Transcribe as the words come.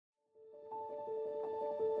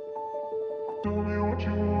Tell me what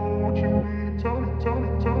you want, what you need. Tell me, tell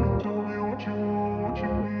me, tell me. Tell me what you want, what you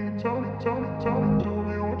need. Tell me, tell me, tell me. Tell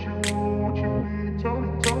me what you want, what you need. Tell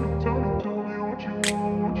me, tell me, tell me. Tell me what you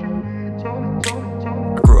want, what you need. Tell me, tell me, tell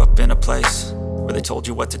me. I grew up in a place where they told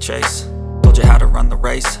you what to chase, told you how to run the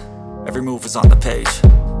race. Every move was on the page,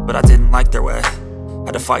 but I didn't like their way.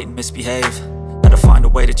 Had to fight and misbehave, had to find a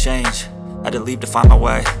way to change, had to leave to find my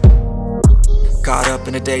way. Caught up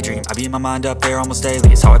in a daydream, I beat my mind up there almost daily.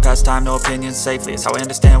 It's how I pass time, no opinions safely. It's how I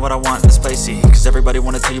understand what I want in this place, see. Cause everybody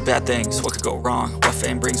wanna tell you bad things, what could go wrong, what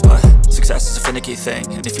fame brings. But success is a finicky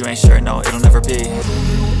thing, and if you ain't sure, no, it'll never be.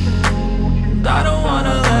 I don't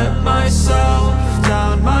wanna let myself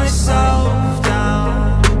down, myself down.